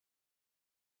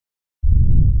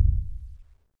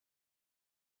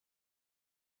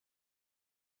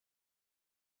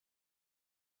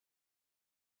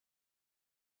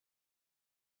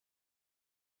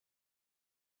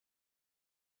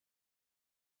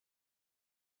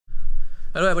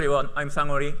Hello everyone, I'm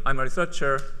Sangho. I'm a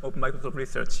researcher of Microsoft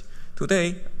Research.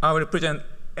 Today, I will present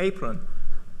APRON,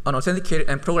 an authenticated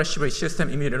and progressively system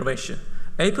immune renovation.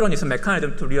 APRON is a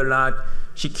mechanism to realize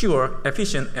secure,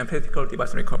 efficient, and practical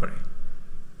device recovery.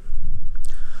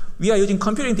 We are using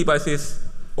computing devices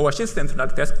or systems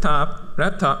like desktop,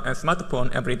 laptop, and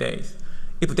smartphone every day.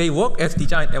 If they work as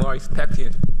designed or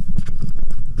expected,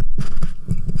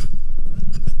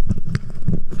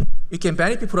 we can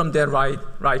benefit from their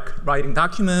writing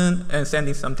documents and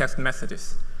sending some text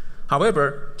messages.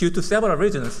 However, due to several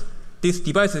reasons, these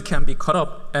devices can be cut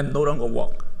up and no longer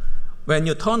work. When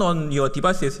you turn on your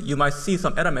devices, you might see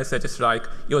some error messages like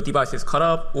your device is cut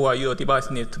up or your device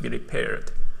needs to be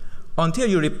repaired. Until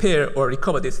you repair or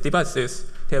recover these devices,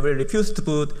 they will refuse to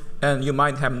boot and you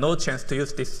might have no chance to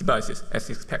use these devices as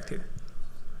expected.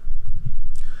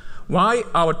 Why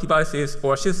our devices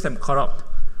or system corrupt?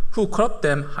 Who corrupt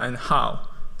them and how?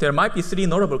 There might be three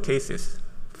notable cases.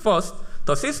 First,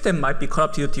 the system might be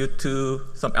corrupted due to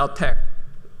some attack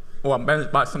or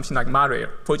something like malware.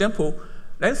 For example,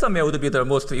 ransomware would be the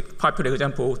most popular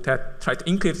example that tries to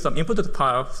encrypt some important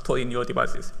files stored in your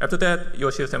devices. After that,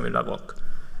 your system will not work.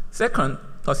 Second,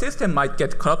 the system might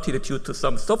get corrupted due to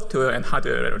some software and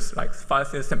hardware errors, like file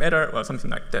system error or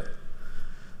something like that.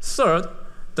 Third,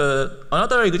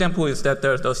 another example is that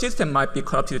the system might be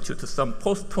corrupted due to some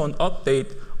postponed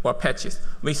update or patches.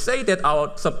 We say that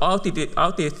some outdated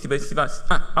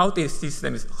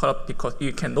system is corrupt because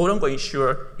you can no longer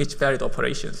ensure its valid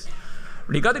operations.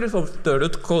 Regardless of the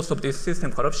root cause of this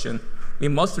system corruption, we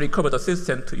must recover the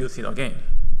system to use it again.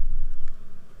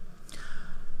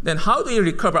 Then how do we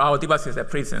recover our devices at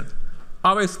present?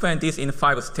 I will explain this in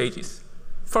 5 stages.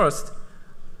 First,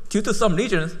 due to some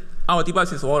reasons, our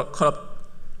devices were corrupt,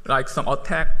 like some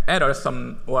attack, error,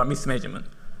 or mismanagement.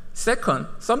 Second,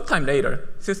 sometime later,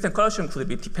 system corruption could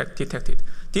be detected.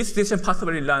 This system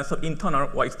possibly learns some internal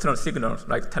or external signals,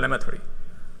 like telemetry.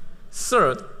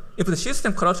 Third, if the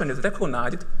system corruption is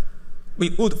recognized, we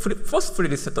would forcefully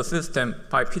reset the system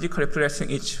by physically pressing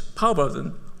each power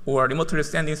button or remotely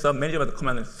sending some management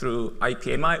command through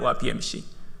IPMI or PMC.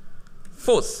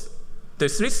 Fourth, the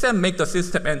reset makes the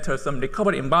system enter some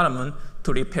recovery environment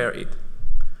to repair it.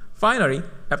 Finally,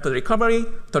 after the recovery,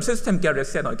 the system gets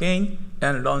reset again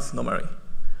and runs normally.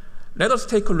 Let us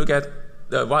take a look at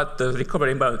what the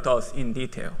recovery environment does in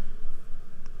detail.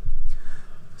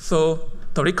 So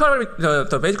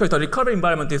basically the recovery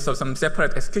environment is some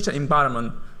separate execution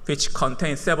environment which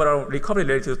contains several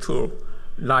recovery-related tools,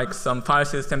 like some file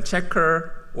system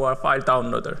checker or file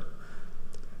downloader.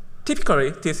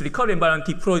 Typically, this recovery environment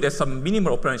deployed as some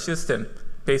minimal operating system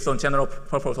based on general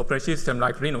purpose operating system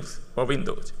like Linux or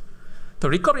Windows. The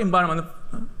recovery environment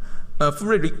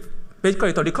fully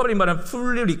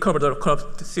recovered the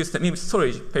corrupt system image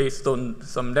storage based on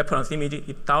some reference image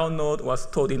if download was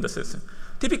stored in the system.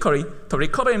 Typically, the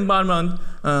recovery environment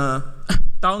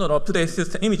download up-to-date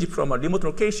system image from a remote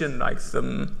location like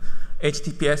some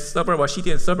HTTPS server or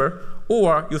CDN server,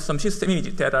 or use some system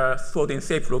images that are stored in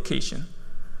safe location.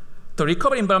 The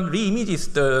recovery environment re-images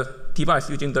the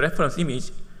device using the reference image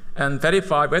and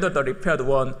verify whether the repaired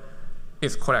one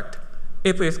is correct.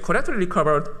 If it is correctly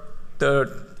recovered,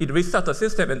 it restarts the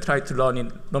system and tries to run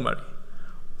it normally.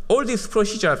 All these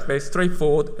procedures are very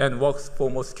straightforward and works for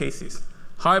most cases.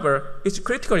 However, its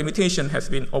critical limitation has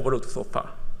been overlooked so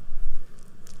far.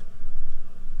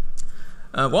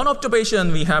 One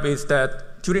observation we have is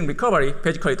that during recovery,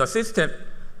 basically the system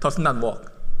does not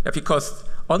work. Because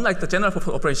unlike the general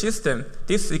purpose operating system,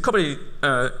 this recovery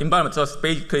environment is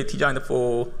basically designed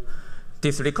for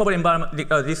this recovery environment,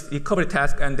 this recovery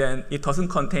task, and then it doesn't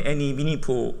contain any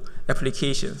meaningful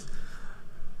applications.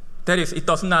 That is, it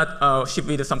does not ship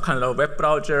with some kind of web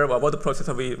browser or word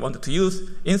processor we wanted to use.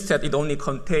 Instead, it only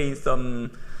contains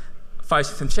some file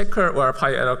system checker or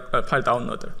file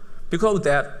downloader. Because of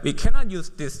that, we cannot use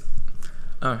this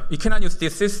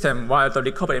system while the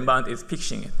recovery environment is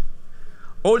fixing it.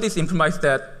 All this implies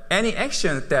that any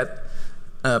action that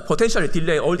potentially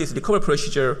delay all this recovery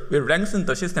procedure will lengthen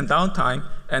the system downtime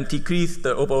and decrease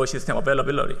the overall system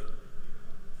availability.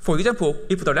 For example,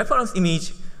 if the reference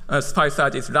image file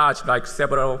size is large, like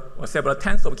several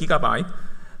tens of gigabytes,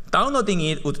 downloading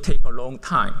it would take a long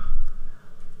time.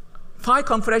 File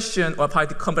compression or file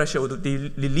decompression would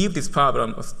relieve this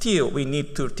problem. Still, we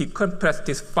need to decompress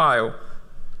this file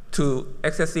to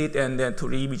access it and then to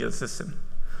re-image the system.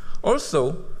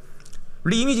 Also,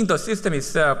 re-imaging the system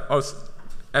itself,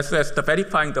 as well as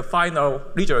verifying the final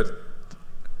result,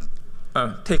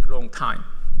 take a long time.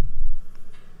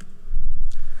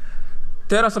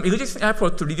 There are some existing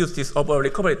efforts to reduce this overall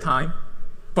recovery time,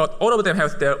 but all of them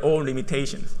have their own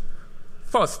limitations.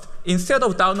 First, instead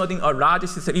of downloading a large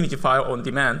system image file on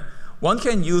demand, one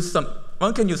can use an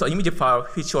image file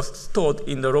which was stored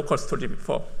in the local storage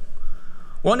before.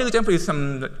 One example is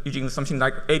using something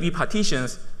like AB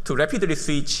partitions to rapidly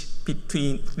switch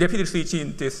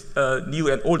in this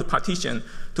new and old partition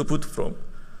to boot from.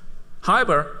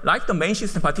 However, like the main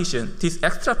system partition, this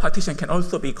extra partition can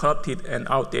also be corrupted and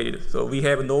outdated. So we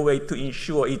have no way to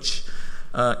ensure each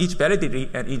validity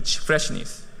and each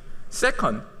freshness.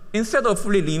 Second, instead of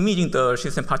fully reimaging the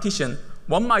system partition,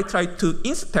 one might try to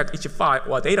inspect each file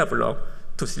or data block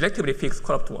to selectively fix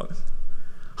corrupt ones.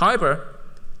 However,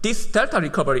 this delta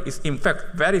recovery is in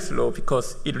fact very slow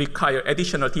because it requires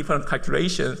additional different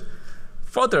calculations.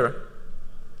 Further,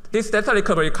 this delta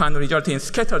recovery can result in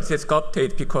scattered disk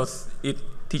update because it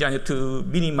designed to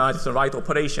minimize the write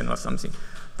operation or something.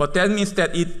 But that means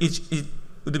that it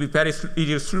would be very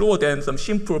slower than some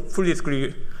simple full disk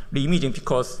reimaging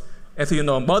because, as you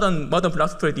know, modern block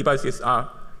storage devices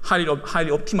are highly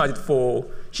optimized for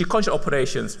sequential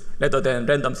operations rather than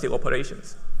random stick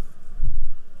operations.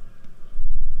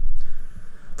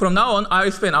 From now on, I'll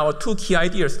explain our two key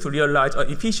ideas to realize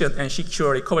an efficient and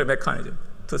secure recovery mechanism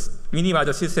to minimize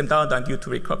the system downtime due to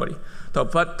recovery.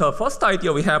 The first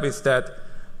idea we have is that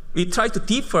we try to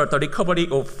defer the recovery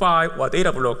of file or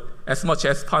data block as much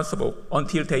as possible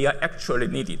until they are actually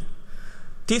needed.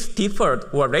 This deferred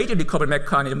or lazy recovery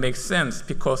mechanism makes sense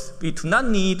because we do not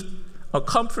need a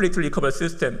completely recovered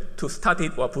system to start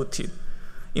it or boot it.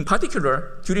 In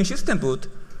particular, during system boot,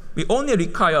 we only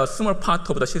require a small part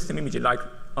of the system image like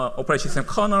operating system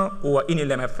kernel or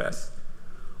init.lamfs.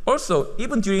 Also,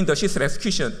 even during the system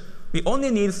execution, we only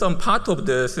need some part of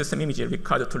the system image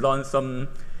required to run some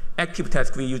active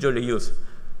task we usually use.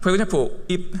 For example,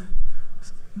 if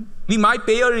we might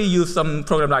barely use some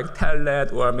program like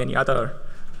telnet or many other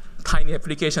tiny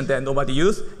application that nobody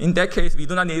uses. In that case, we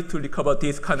do not need to recover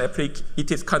this kind of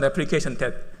application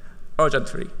that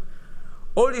urgently.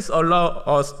 All this allows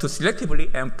us to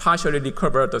selectively and partially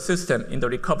recover the system in the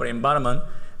recovery environment,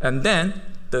 and then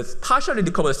the partially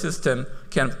recovered system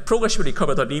can progressively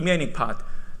recover the remaining part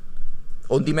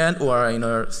on demand or in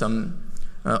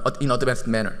in advanced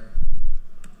manner.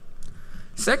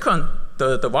 Second,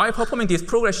 while performing this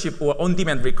progressive or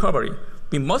on-demand recovery,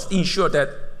 we must ensure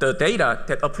that the data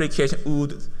that application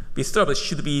would be served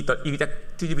should be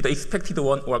the expected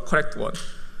one or correct one.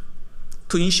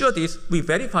 To ensure this, we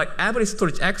verify every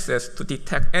storage access to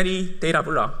detect any data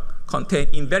block contain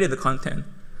invalid content.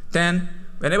 Then,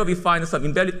 whenever we find some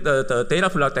invalid, the data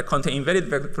block that contain invalid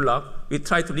block, we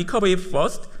try to recover it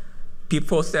first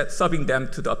before serving them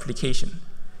to the application.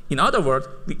 In other words,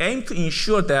 we aim to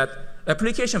ensure that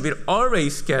application will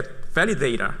always get valid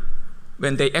data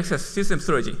when they access system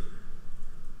storage,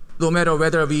 no matter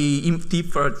whether we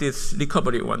defer this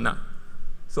recovery or not.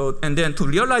 So, and then to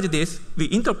realize this, we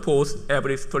interpose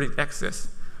every storage access.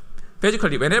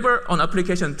 Basically, whenever an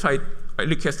application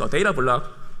requests a data block,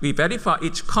 we verify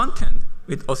each content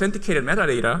with authenticated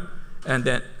metadata,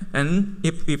 and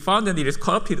if we found that it is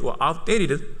corrupted or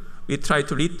outdated, we try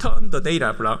to return the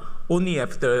data block only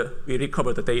after we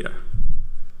recover the data.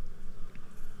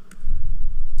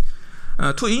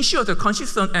 To ensure the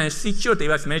consistent and secure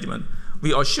device management,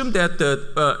 we assume that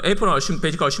APRON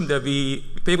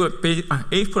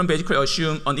basically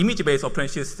assume an image-based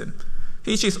operating system,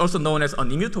 which is also known as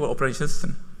an immutable operating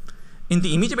system. In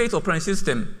the image-based operating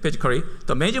system, basically,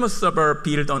 the management server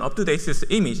builds an up-to-date system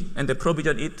image and they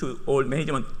provision it to all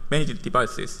managed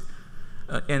devices.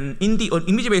 And in the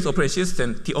image-based operating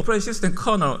system, the operating system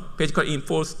kernel basically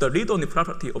enforces the read-only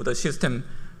property of the system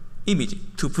image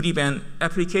to prevent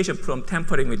application from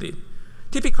tampering with it.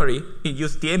 Typically, it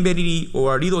uses the embedded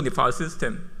or read-only file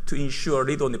system to ensure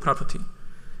read-only property.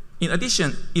 In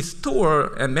addition, it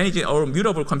stores and manages our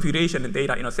mutable configuration and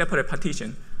data in a separate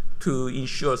partition to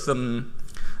ensure some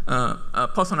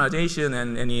personalization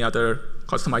and any other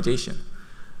customization.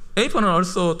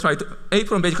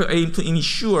 APRON basically aims to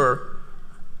ensure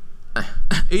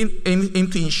each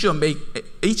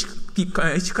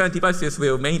kind of devices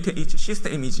will maintain each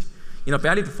system image in a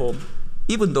valid form,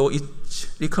 even though each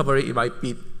recovery might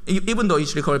be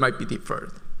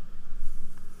deferred.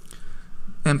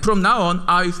 And from now on,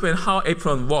 I'll explain how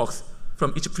APRON works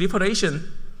from each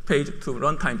preparation page to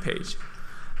runtime page.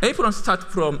 APRON starts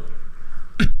from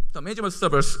the management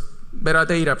server's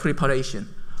metadata preparation.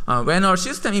 When our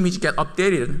system image gets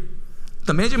updated,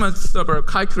 the management server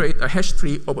calculates a hash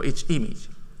tree of each image.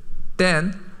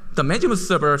 Then, the management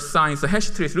server assigns the hash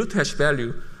tree's root hash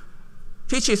value,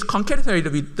 which is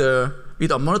concatenated with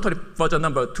a monetary version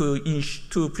number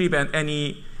to prevent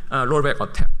any rollback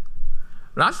attack.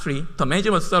 Lastly, the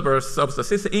management server serves the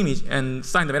system image and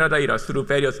signed metadata through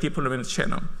various deployment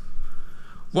channels.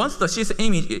 Once the system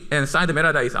image and signed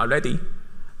metadata are ready,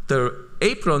 the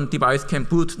APRON device can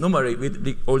boot normally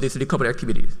with all these recovery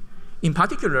activities. In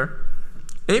particular,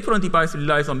 APRON device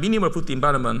relies on minimal boot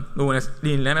environment known as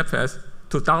LinMFS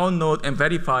to download and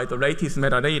verify the latest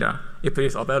metadata if it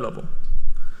is available.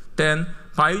 Then,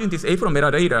 by using this APRON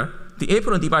metadata, the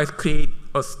APRON device creates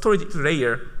a storage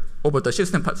layer over the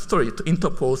system storage to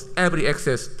interpose every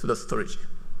access to the storage.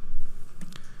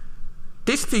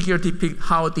 This figure depicts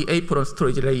how the APRON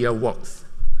storage layer works.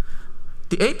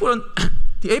 The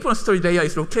APRON storage layer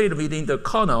is located within the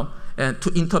kernel and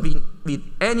to intervene with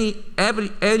any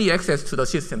access to the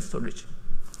system storage.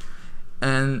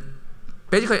 And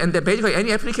basically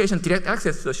any application direct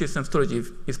access to the system storage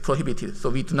is prohibited,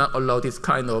 so we do not allow this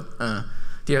kind of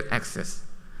direct access.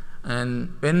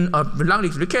 And when a block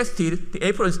is requested, the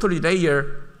APRON storage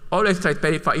layer always tries to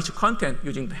verify each content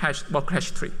using the Merkle hash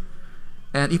tree.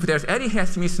 And if there's any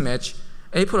hash mismatch,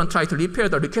 APRON tries to repair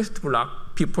the request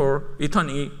block before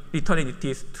returning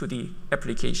this to the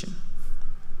application.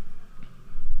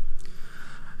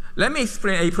 Let me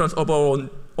explain APRON's overall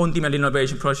on-demand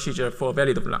renovation procedure for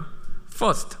valid block.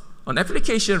 First, an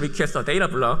application requests a data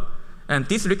block, and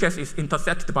this request is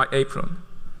intercepted by APRON.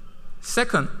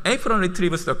 Second, APRON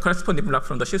retrieves the corresponding block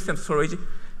from the system storage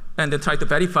and then tries to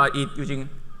verify it using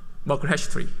Merkle hash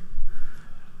tree.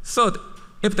 Third,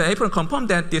 if the APRON confirms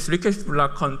that this request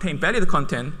block contains valid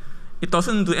content, it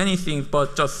doesn't do anything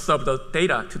but just serve the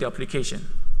data to the application.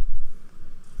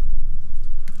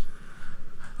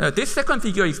 This second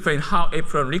figure explains how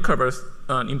APRON recovers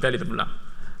an invalid block.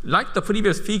 Like the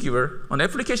previous figure, an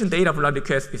application data block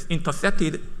request is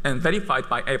intercepted and verified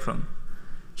by APRON.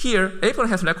 Here, APRON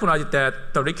has recognized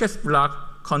that the request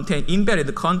block contains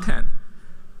invalid content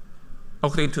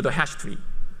according to the hash tree.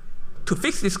 To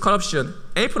fix this corruption,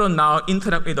 APRON now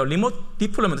interacts with a remote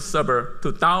deployment server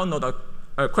to download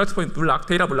a corresponding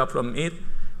data block from it,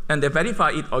 and then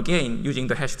verify it again using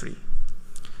the hash tree.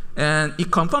 And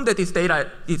it confirms that this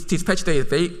dispatch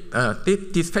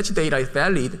data is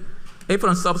valid.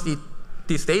 APRON serves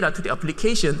this data to the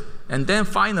application, and then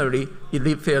finally, it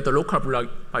repairs the local block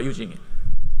by using it.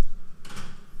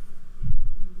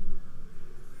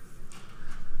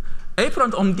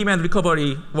 APRON on-demand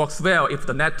recovery works well if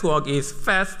the network is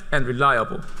fast and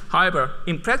reliable. However,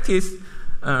 in practice,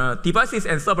 devices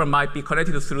and server might be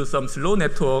connected through some slow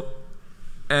network,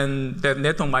 and that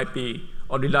network might be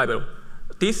unreliable.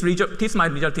 This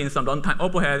might result in some runtime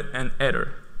overhead and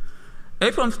error.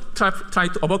 APRON tries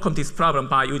to overcome this problem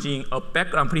by using a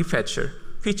background prefetcher,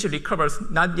 which recovers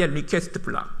not yet requested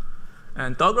block.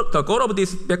 And the goal of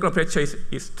this background prefetcher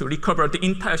is to recover the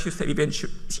entire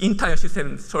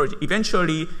system storage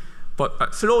eventually,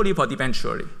 but slowly but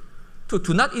eventually. To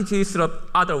do not disrupt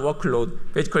other workload,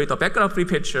 basically the background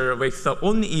prefetcher wakes up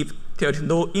only if there is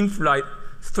no in-flight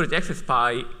storage access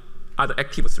by other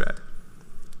active thread.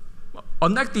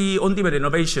 Unlike the on-demand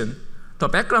renovation, the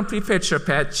background prefetcher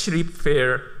batch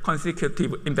repair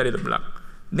consecutive invalid block.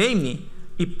 Namely,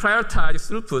 it prioritizes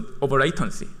throughput over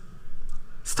latency.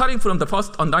 Starting from the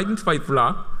first unidentified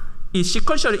block, it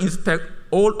sequentially inspects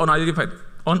all unidentified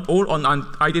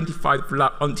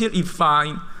block until it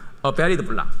finds a valid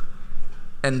block.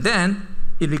 And then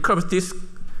it recovers this,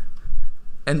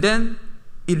 and then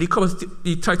it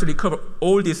tries to recover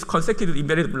all these consecutive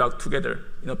invalid blocks together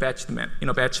in a batch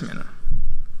manner.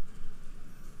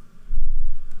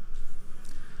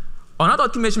 Another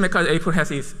optimization mechanism APRON has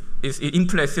is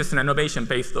in-place system renovation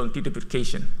based on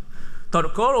deduplication. The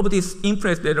goal of this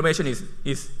in-place renovation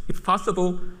is, if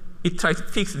possible, it tries to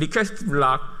fix request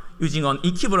block using an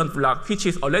equivalent block which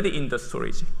is already in the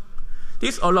storage.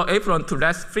 This allows APRON to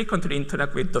less frequently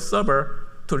interact with the server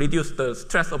to reduce the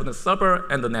stress of the server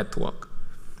and the network.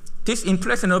 This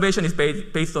in-place renovation is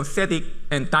based on static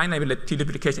and dynamic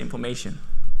deduplication information.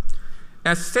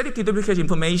 As static deduplication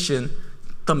information,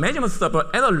 the management server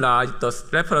analyzes the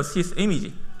reference system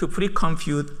image to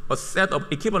pre-compute a set of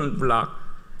equivalent blocks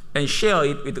and share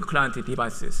it with the client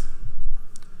devices.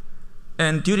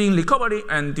 And during recovery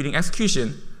and during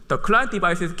execution, the client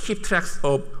devices keep track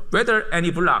of whether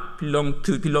any block belonging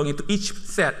to each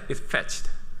set is fetched.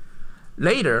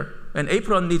 Later, when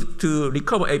APRON needs to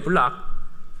recover a block,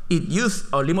 it uses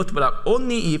a remote block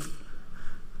only if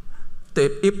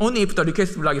the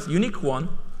request block is unique one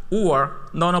or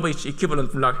none of its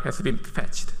equivalent block has been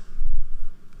fetched.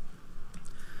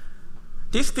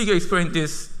 This figure explains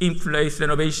this in-place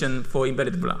renovation for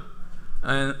invalid block.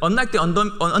 And unlike the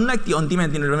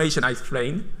on-demand renovation I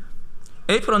explained,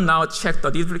 APRON now checks the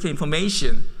duplicate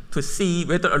information to see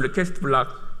whether a request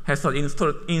block has an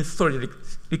in-storage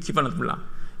equivalent block.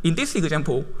 In this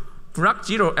example, block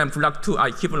 0 and block 2 are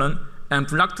equivalent, and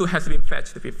block 2 has been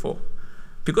fetched before.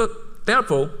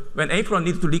 Therefore, when APRON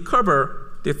needs to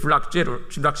recover the block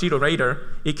 0 later,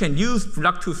 it can use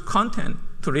block 2's content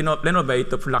to renovate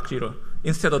the block 0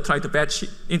 instead of try to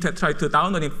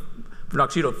download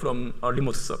block 0 from a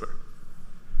remote server.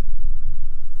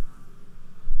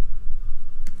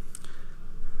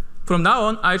 From now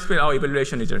on, I'll explain our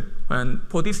evaluation result. And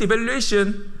for this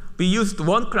evaluation, we used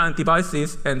one client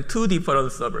devices and two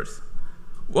different servers.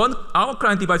 Our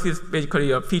client device is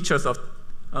basically features of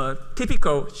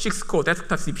typical 6-core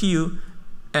desktop CPU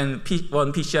and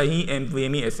one PCIe and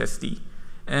NVMe SSD.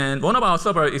 And one of our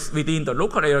servers is within the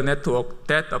local area network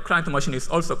that the client machine is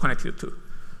also connected to.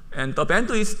 And the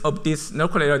bandwidth of this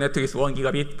local area network is 1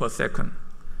 gigabit per second.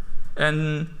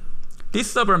 And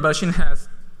this server machine has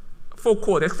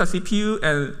 4-core desktop CPU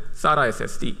and SATA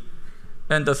SSD.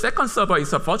 And the second server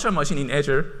is a virtual machine in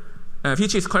Azure,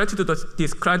 which is connected to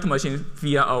this client machine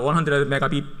via a 100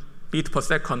 megabit per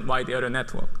second wide area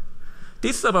network.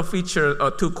 This server features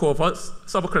a 2-core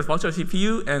server-class virtual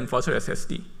CPU and virtual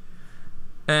SSD.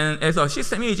 And as a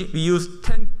system image, we use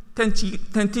 10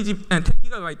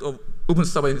 gigabyte of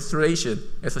OpenServer installation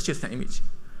as a system image.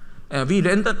 And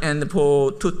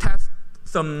to test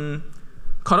some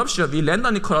corruption, we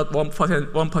randomly corrupt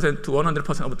 1% to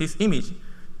 100% of this image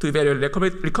to evaluate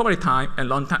recovery time and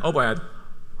runtime overhead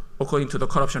according to the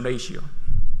corruption ratio.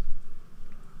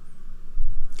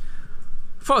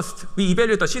 First, we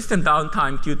evaluate the system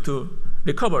downtime due to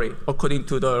recovery according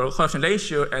to the corruption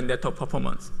ratio and network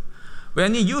performance.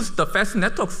 When you use the fast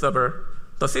network server,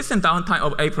 the system downtime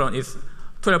of APRON is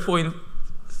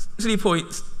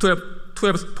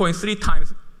 12.3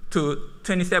 times to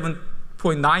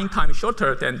 27.9 times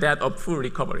shorter than that of full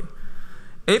recovery.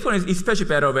 APRON is especially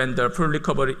better when the full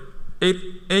recovery.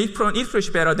 APRON is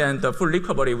especially better than the full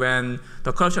recovery when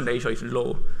the corruption ratio is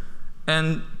low.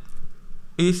 And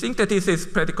we think that this is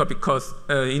practical because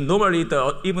normally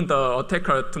even the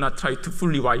attacker do not try to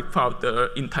fully wipe out the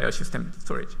entire system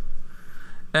storage.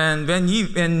 And when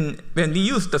we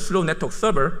use the slow network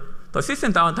server, the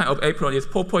system downtime of APRON is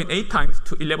 4.8 times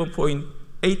to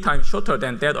 11.8 times shorter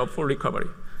than that of full recovery.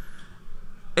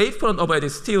 APRON overhead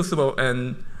is still small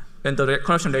and the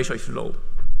corruption ratio is low.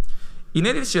 In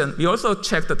addition, we also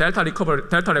check the delta recovery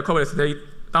rate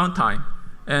downtime.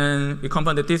 And we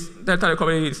confirm that this delta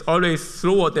recovery is always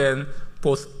slower than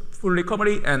both full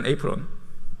recovery and APRON.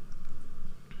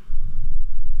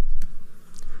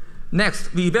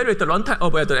 Next, we evaluate the runtime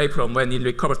overhead of APRON when it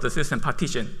recovers the system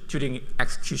partition during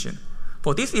execution.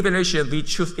 For this evaluation, we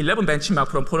choose 11 benchmarks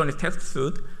from Polonie's test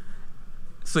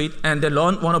suite, and then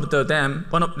run one of them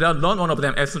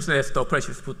as soon as the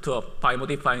operation is put up by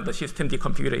modifying the system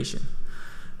deconfiguration.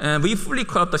 And we fully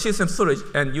corrupt the system storage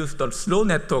and use the slow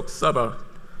network server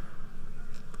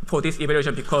for this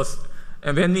evaluation because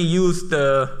when we use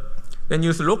the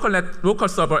local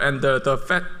server and the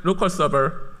local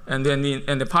server, and then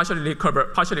partially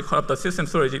corrupt the system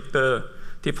storage, the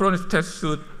Polonie's test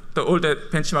suite, all the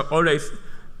benchmark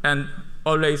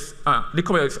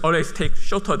recovery always takes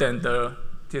shorter than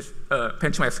this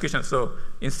benchmark execution. So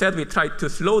instead, we try to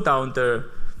slow down the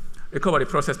recovery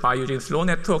process by using slow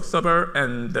network server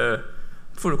and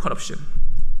full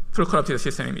corrupted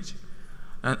system image.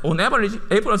 And on average,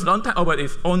 APRON's runtime overhead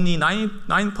is only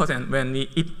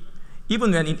 9%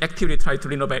 even when it actively tries to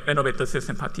renovate the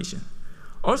system partition.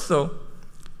 Also,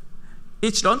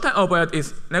 each runtime overhead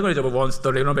is negligible once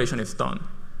the renovation is done.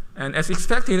 And as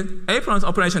expected, APRON's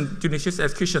operation during system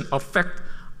execution affect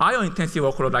IO-intensive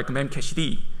workload like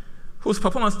memcached, whose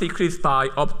performance decreased by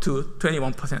up to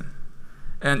 21%.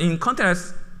 And in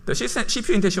contrast, the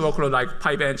CPU-intensive workload like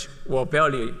PyBench were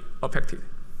barely affected.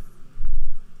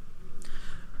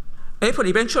 APRON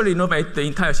eventually renovated the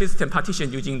entire system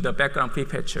partition using the background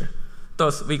prefetcher.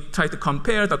 Thus, we try to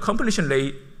compare the complete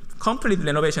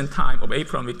renovation time of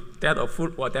APRON with that of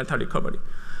full or delta recovery.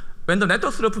 When the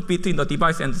network throughput between the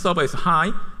device and the server is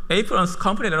high, APRON's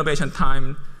complete renovation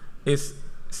time is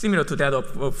similar to that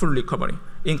of full recovery.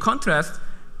 In contrast,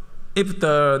 if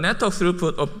the network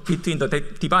throughput between the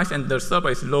device and the server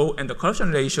is low and the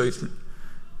corruption ratio is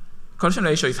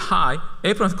high,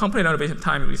 APRON's complete renovation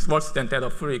time is worse than that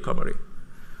of full recovery.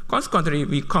 Consequently,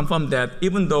 we confirm that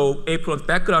even though APRON's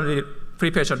background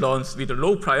prefetcher runs with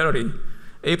low priority,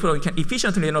 APRON can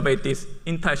efficiently renovate this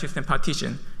entire system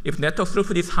partition if network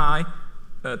throughput is high,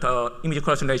 the image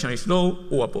corruption ratio is low,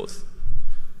 or both.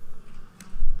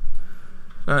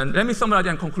 Let me summarize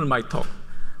and conclude my talk.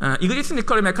 Existing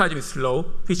recovery mechanism is slow,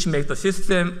 which makes the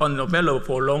system unavailable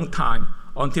for a long time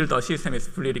until the system is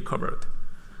fully recovered.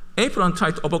 APRON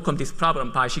tried to overcome this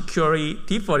problem by securely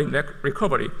deferring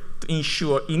recovery to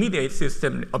ensure immediate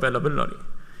system availability.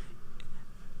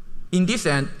 In this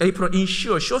end, APRON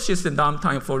ensures short system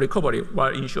downtime for recovery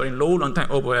while ensuring low runtime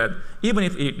overhead, even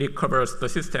if it recovers the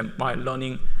system while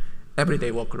running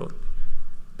everyday workload.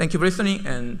 Thank you for listening,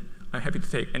 and I'm happy to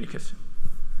take any questions.